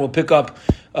that? Bezhan will pick up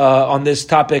on this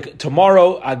topic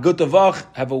tomorrow. Agutavach.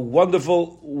 Have a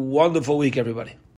wonderful, wonderful week, everybody.